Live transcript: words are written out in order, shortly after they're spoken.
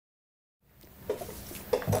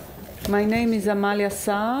My name is Amalia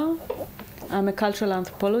Sa'ar. I'm a cultural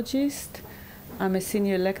anthropologist. I'm a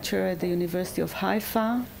senior lecturer at the University of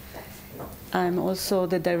Haifa. I'm also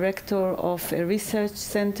the director of a research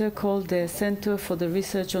center called the Center for the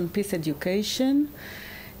Research on Peace Education.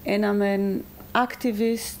 And I'm an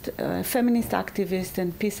activist, feminist activist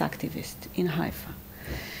and peace activist in Haifa.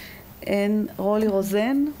 And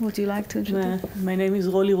Rosen, would you like to introduce? My name is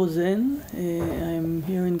Rosen. I'm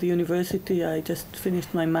here in the university. I just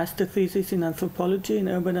finished my master thesis in anthropology, in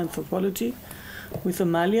urban anthropology, with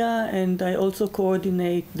Amalia, and I also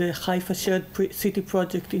coordinate the Haifa Shared City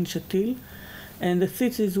project in Shatil. And the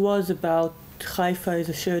thesis was about Haifa as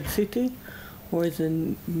a shared city, or as a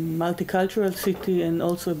multicultural city, and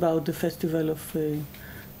also about the festival of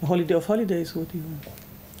Holiday of Holidays. What do you want?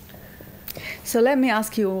 So let me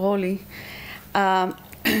ask you, ROLLY,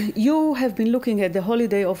 you have been looking at the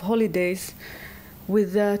Holiday of Holidays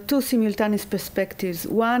with two simultaneous perspectives.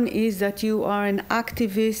 One is that you are an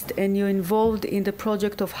activist and you're involved in the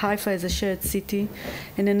project of Haifa as a shared city,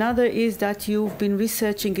 and another is that you've been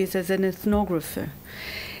researching it as an ethnographer.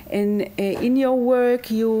 And in your work,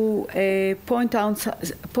 you point out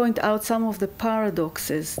some of the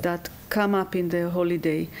paradoxes that come up in the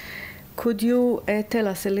holiday. Could you tell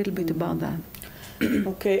us a little bit about that?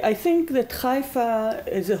 Okay, I think that Haifa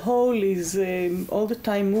as a whole is all the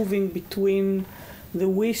time moving between the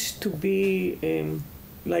wish to be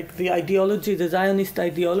like the ideology, the Zionist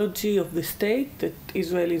ideology of the state, that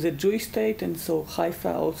Israel is a Jewish state, and so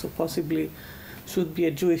Haifa also possibly should be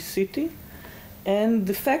a Jewish city. And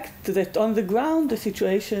the fact that on the ground the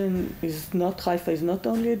situation is not, Haifa is not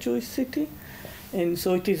only a Jewish city, and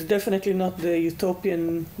so it is definitely not the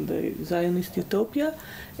utopian, the Zionist utopia,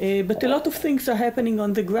 but a lot of things are happening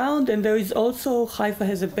on the ground, and there is also, Haifa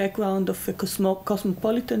has a background of a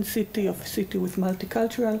cosmopolitan city, of a city with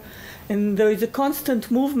multicultural, and there is a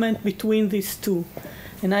constant movement between these two.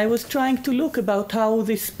 And I was trying to look about how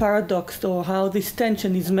this paradox or how this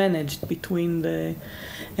tension is managed between the...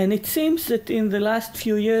 And it seems that in the last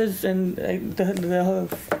few years, and the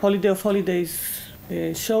Holiday of Holidays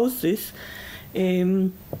shows this,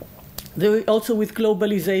 there also with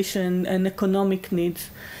globalization and economic needs,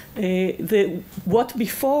 what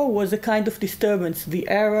before was a kind of disturbance, the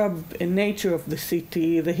Arab nature of the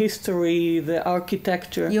city, the history, the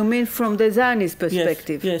architecture. You mean from the Zionist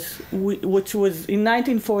perspective? Yes, which was in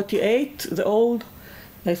 1948, the old,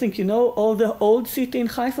 I think you know, all the old city in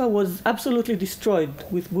Haifa was absolutely destroyed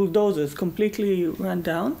with bulldozers, completely run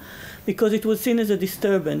down, because it was seen as a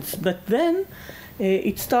disturbance. But then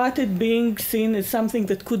it started being seen as something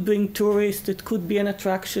that could bring tourists, that could be an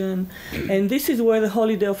attraction. And this is where the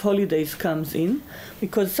Holiday of Holidays comes in,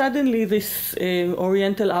 because suddenly this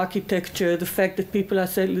Oriental architecture, the fact that people are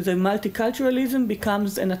saying the multiculturalism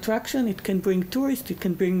becomes an attraction. It can bring tourists, it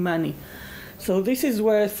can bring money. So this is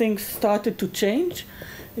where things started to change.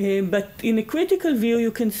 But in a critical view,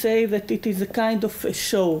 you can say that it is a kind of a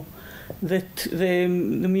show, that the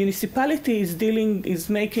municipality is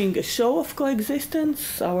making a show of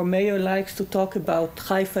coexistence. Our mayor likes to talk about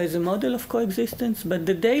Haifa as a model of coexistence, but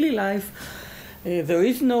the daily life, there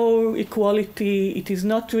is no equality. It is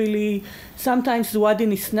not really, sometimes Wadi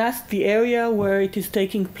Nisnas, the area where it is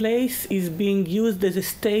taking place, is being used as a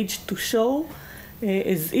stage to show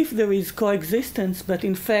as if there is coexistence, but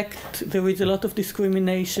in fact there is a lot of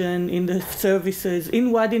discrimination in the services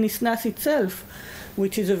in Wadi Nisnas itself,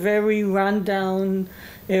 which is a very run-down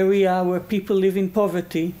area where people live in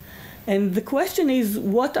poverty. And the question is,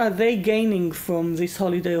 what are they gaining from this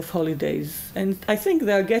Holiday of Holidays? And I think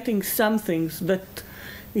they are getting some things, but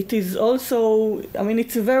it is also, I mean,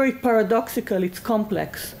 it's very paradoxical, it's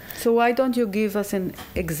complex. So why don't you give us an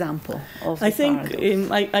example of the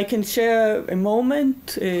paradox? I can share a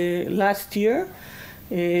moment. Last year,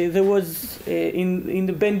 there was in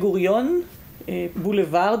the Ben Gurion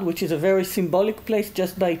Boulevard, which is a very symbolic place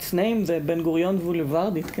just by its name, the Ben Gurion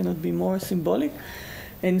Boulevard, it cannot be more symbolic.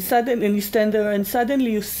 And you stand there and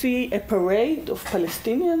suddenly you see a parade of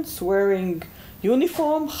Palestinians wearing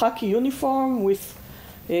uniform, khaki uniform, with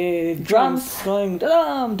drums going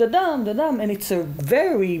da-dam, da-dam, da-dam, and it's a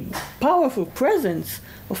very powerful presence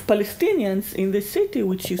of Palestinians in the city,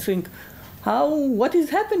 which you think, what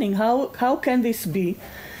is happening? How can this be?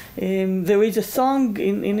 There is a song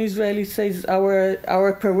in Israel, it says,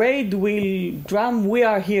 our parade will drum, we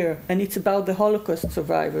are here, and it's about the Holocaust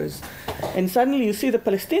survivors. And suddenly you see the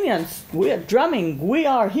Palestinians, we are drumming, we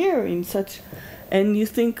are here in such, and you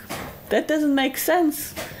think, that doesn't make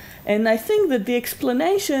sense. And I think that the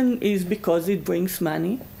explanation is because it brings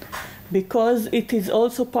money, because it is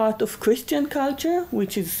also part of Christian culture,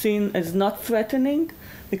 which is seen as not threatening,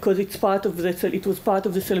 because it was part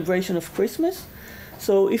of the celebration of Christmas.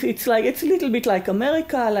 So if it's a little bit like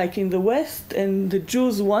America, like in the West, and the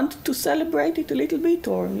Jews want to celebrate it a little bit,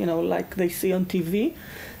 or like they see on TV,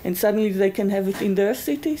 and suddenly they can have it in their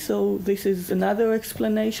city. So this is another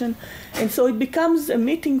explanation, and so it becomes a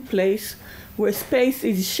meeting place where space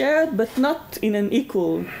is shared, but not in an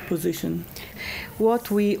equal position. What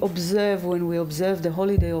we observe when we observe the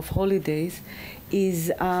holiday of holidays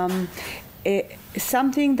is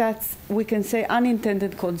something that we can say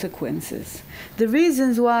unintended consequences. The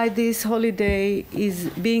reasons why this holiday is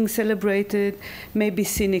being celebrated may be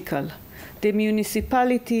cynical. The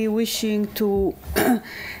municipality wishing to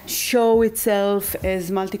show itself as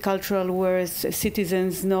multicultural, whereas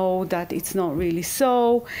citizens know that it's not really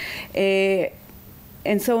so,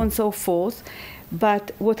 and so on and so forth.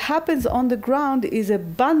 But what happens on the ground is a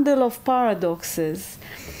bundle of paradoxes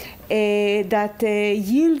that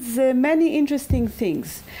yields many interesting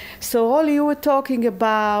things. So Rolly, you were talking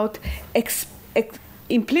about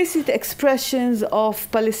implicit expressions of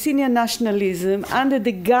Palestinian nationalism under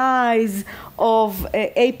the guise of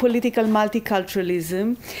apolitical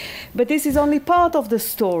multiculturalism, but this is only part of the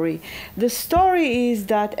story. The story is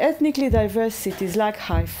that ethnically diverse cities like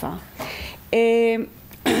Haifa,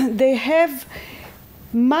 they have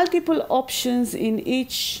multiple options in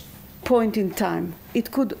each point in time.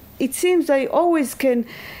 It seems they always can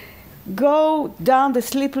go down the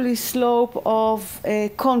slippery slope of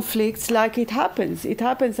conflicts, like it happens. It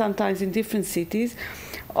happens sometimes in different cities.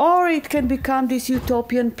 Or it can become this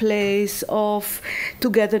utopian place of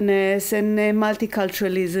togetherness and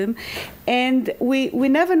multiculturalism. And we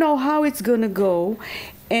never know how it's going to go.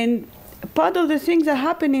 And part of the things that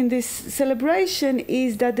happen in this celebration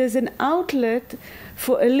is that there's an outlet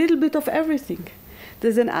for a little bit of everything.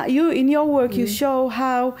 In your work, you show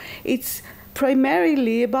how it's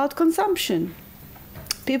primarily about consumption.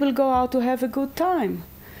 People go out to have a good time.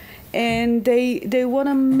 And they want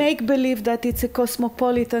to make believe that it's a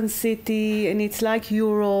cosmopolitan city and it's like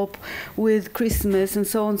Europe with Christmas and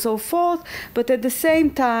so on and so forth. But at the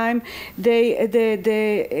same time,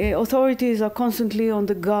 the authorities are constantly on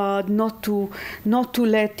the guard not to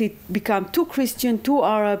let it become too Christian, too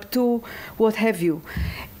Arab, too what have you.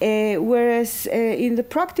 Whereas in the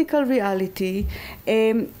practical reality,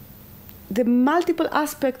 the multiple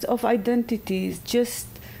aspects of identities just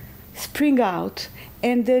spring out,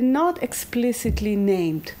 and they're not explicitly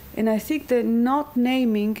named. And I think the not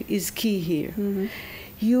naming is key here.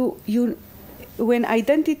 Mm-hmm. When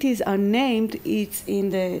identities are named, it's in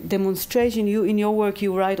the demonstration. In your work,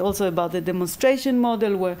 you write also about the demonstration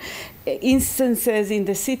model, where instances in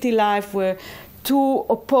the city life where two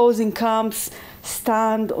opposing camps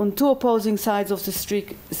stand on two opposing sides of the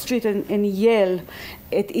street and yell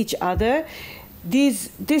at each other. This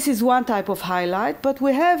is one type of highlight, but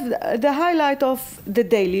we have the highlight of the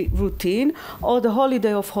daily routine or the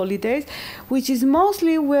holiday of holidays, which is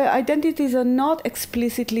mostly where identities are not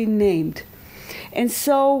explicitly named. And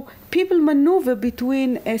so people maneuver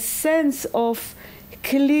between a sense of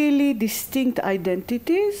clearly distinct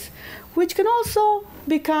identities, which can also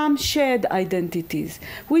become shared identities,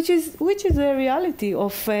 which is the reality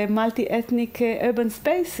of multi-ethnic urban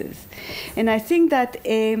spaces. And I think that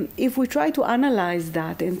if we try to analyze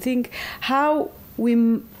that and think how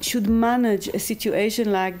we should manage a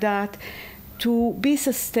situation like that to be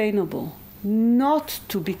sustainable, not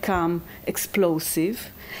to become explosive,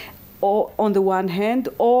 or on the one hand,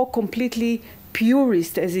 or completely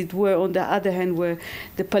purist, as it were, on the other hand, where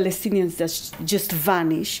the Palestinians just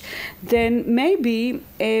vanish, then maybe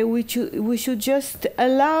we should just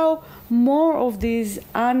allow more of these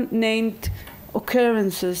unnamed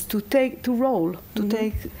occurrences to take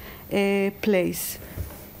place.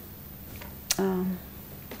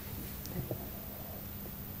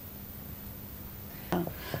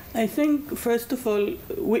 I think, first of all,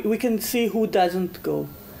 we can see who doesn't go.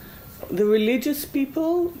 The religious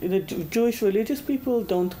people, the Jewish religious people,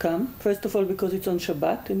 don't come. First of all, because it's on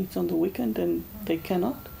Shabbat and it's on the weekend, and they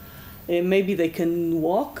cannot. Maybe they can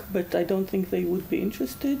walk, but I don't think they would be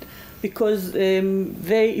interested, because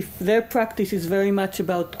if their practice is very much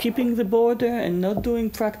about keeping the border and not doing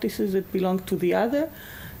practices that belong to the other,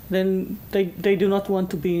 then they do not want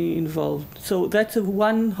to be involved. So that's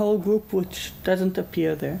one whole group which doesn't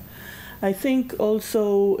appear there. I think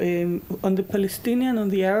also on the Palestinian, on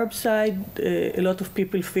the Arab side, a lot of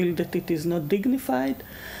people feel that it is not dignified,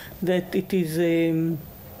 that it is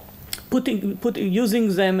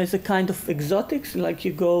using them as a kind of exotics, like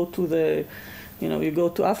you go to you go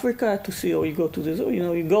to Africa to see, or you go to the zoo,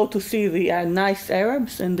 you go to see the nice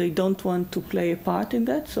Arabs, and they don't want to play a part in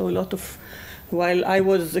that. So a lot of while I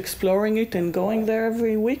was exploring it and going there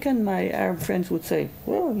every weekend, my Arab friends would say,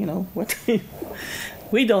 well, you know, what?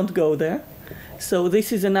 We don't go there. So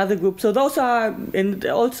this is another group. So those are, and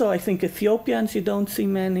also I think Ethiopians, you don't see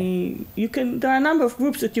many. There are a number of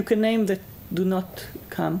groups that you can name that do not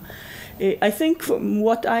come. I think from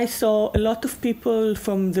what I saw, a lot of people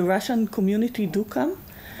from the Russian community do come,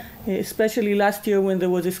 especially last year when there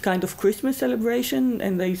was this kind of Christmas celebration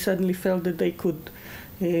and they suddenly felt that they could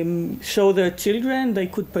show their children, they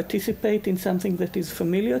could participate in something that is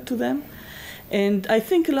familiar to them. And I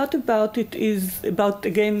think a lot about it is about,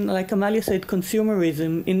 again, like Amalia said,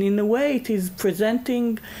 consumerism. And in a way, it is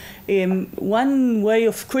presenting, one way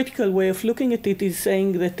of, critical way of looking at it is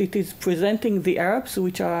saying that it is presenting the Arabs,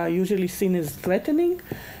 which are usually seen as threatening,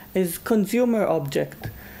 as consumer object.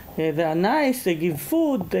 They are nice, they give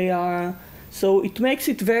food, they are... So it makes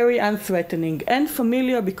it very unthreatening and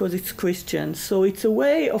familiar because it's Christian. So it's a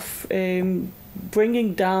way of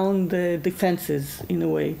bringing down the defenses in a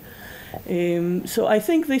way. So I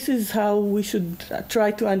think this is how we should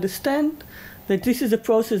try to understand that this is a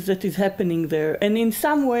process that is happening there. And in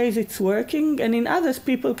some ways it's working, and in others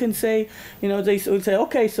people can say, you know, they will say,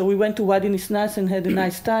 okay, so we went to Wadi Nisnas and had a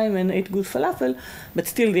nice time and ate good falafel, but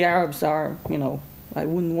still the Arabs are, you know, I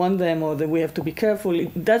wouldn't want them, or that we have to be careful.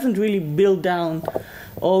 It doesn't really build down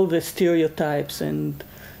all the stereotypes. And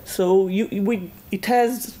so it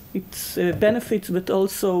has its benefits, but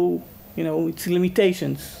also, you know, its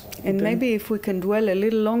limitations. And maybe if we can dwell a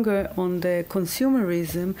little longer on the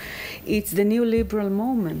consumerism, it's the new liberal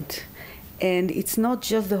moment. And it's not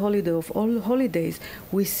just the holiday of all holidays.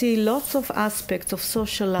 We see lots of aspects of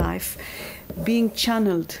social life being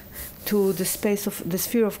channeled to the space of the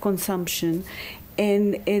sphere of consumption.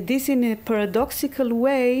 And this in a paradoxical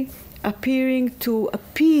way appearing to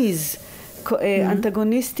appease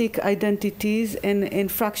antagonistic identities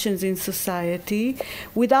and fractions in society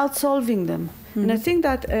without solving them. And I think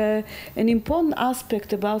that an important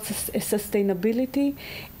aspect about sustainability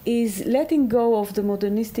is letting go of the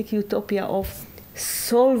modernistic utopia of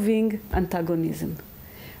solving antagonism.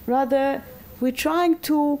 Rather, we're trying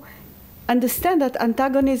to understand that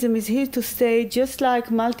antagonism is here to stay, just like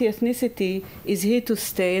multi-ethnicity is here to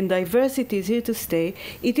stay and diversity is here to stay.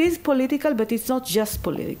 It is political, but it's not just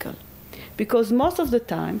political. Because most of the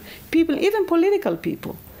time, people, even political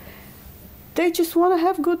people, they just want to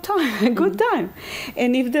have a good time.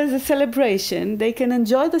 And if there's a celebration, they can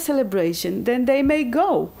enjoy the celebration, then they may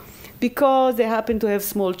go. Because they happen to have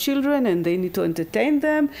small children and they need to entertain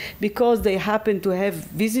them, because they happen to have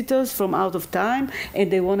visitors from out of town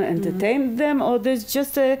and they want to entertain them, or there's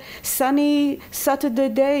just a sunny Saturday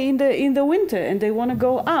day in the winter and they want to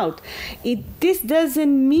go out. This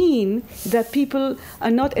doesn't mean that people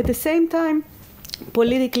are not at the same time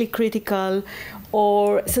politically critical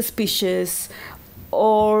or suspicious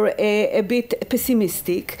or a bit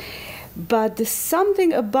pessimistic, but there's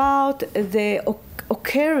something about the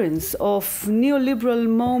occurrence of neoliberal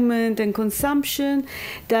moment and consumption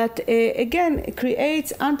that, again,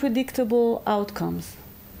 creates unpredictable outcomes.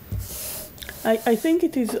 I think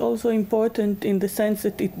it is also important in the sense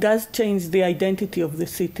that it does change the identity of the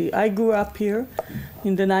city. I grew up here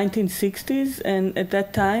in the 1960s, and at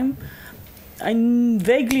that time, I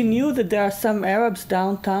vaguely knew that there are some Arabs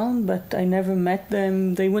downtown, but I never met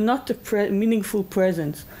them. They were not a meaningful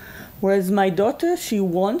presence. Whereas my daughter, she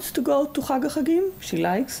wants to go to Chag HaChagim. She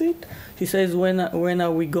likes it. She says, when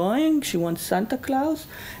are we going? She wants Santa Claus.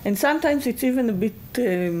 And sometimes it's even a bit,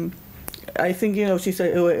 I think, you know, she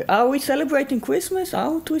says, are we celebrating Christmas?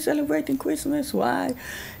 Aren't we celebrating Christmas? Why?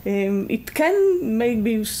 It can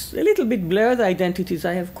maybe a little bit blur the identities.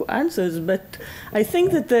 I have answers, but I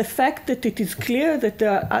think that the fact that it is clear that there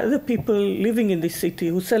are other people living in this city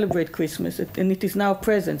who celebrate Christmas, and it is now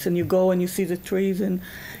present, and you go and you see the trees, and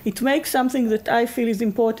it makes something that I feel is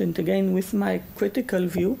important. Again, with my critical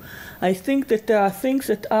view, I think that there are things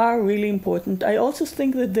that are really important. I also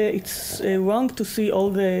think that it's wrong to see all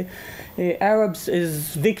the Arabs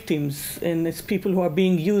as victims and as people who are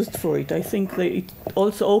being used for it. I think that it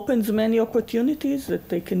also opens many opportunities that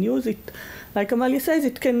they can use it. Like Amalia says,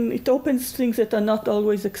 it opens things that are not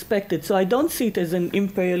always expected. So I don't see it as an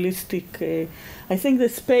imperialistic. I think the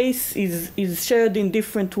space is shared in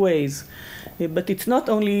different ways. But it's not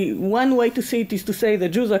only one way to see it is to say the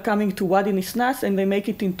Jews are coming to Wadi Nisnas and they make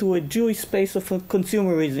it into a Jewish space of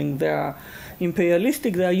consumerism. They are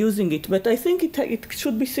imperialistic, they are using it. But I think it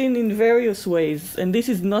should be seen in various ways, and this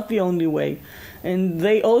is not the only way. And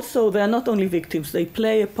they are not only victims, they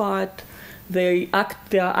play a part, they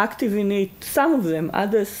are active in it. Some of them,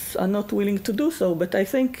 others are not willing to do so, but I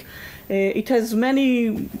think it has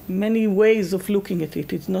many ways of looking at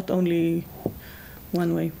it. It's not only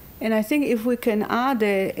one way. And I think if we can add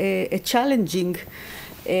a challenging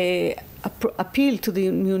appeal to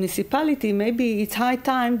the municipality, maybe it's high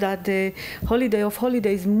time that the Holiday of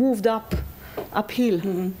Holidays moved uphill.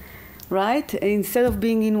 Mm-hmm. Right? Instead of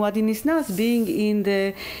being in Wadi Nisnas, being in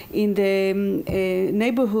the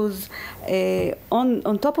neighborhoods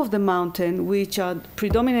on top of the mountain, which are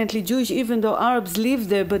predominantly Jewish, even though Arabs live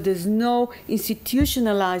there, but there's no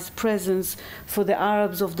institutionalized presence for the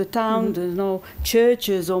Arabs of the town. Mm-hmm. There's no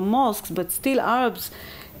churches or mosques, but still Arabs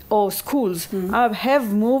or schools Arab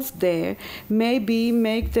have moved there, maybe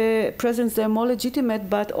make the presence there more legitimate,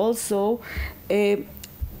 but also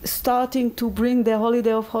starting to bring the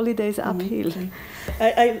Holiday of Holidays uphill.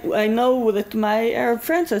 Mm-hmm. I know that my Arab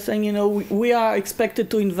friends are saying, you know, we are expected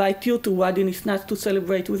to invite you to Wadi Nisnas to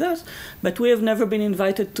celebrate with us, but we have never been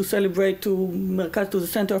invited to celebrate to Merkaz, to the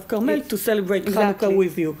center of Carmel, to celebrate Hanukkah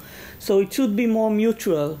with you. So it should be more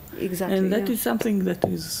mutual. Exactly. And that is something that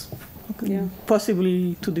is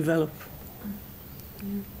possibly to develop.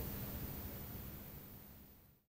 Yeah.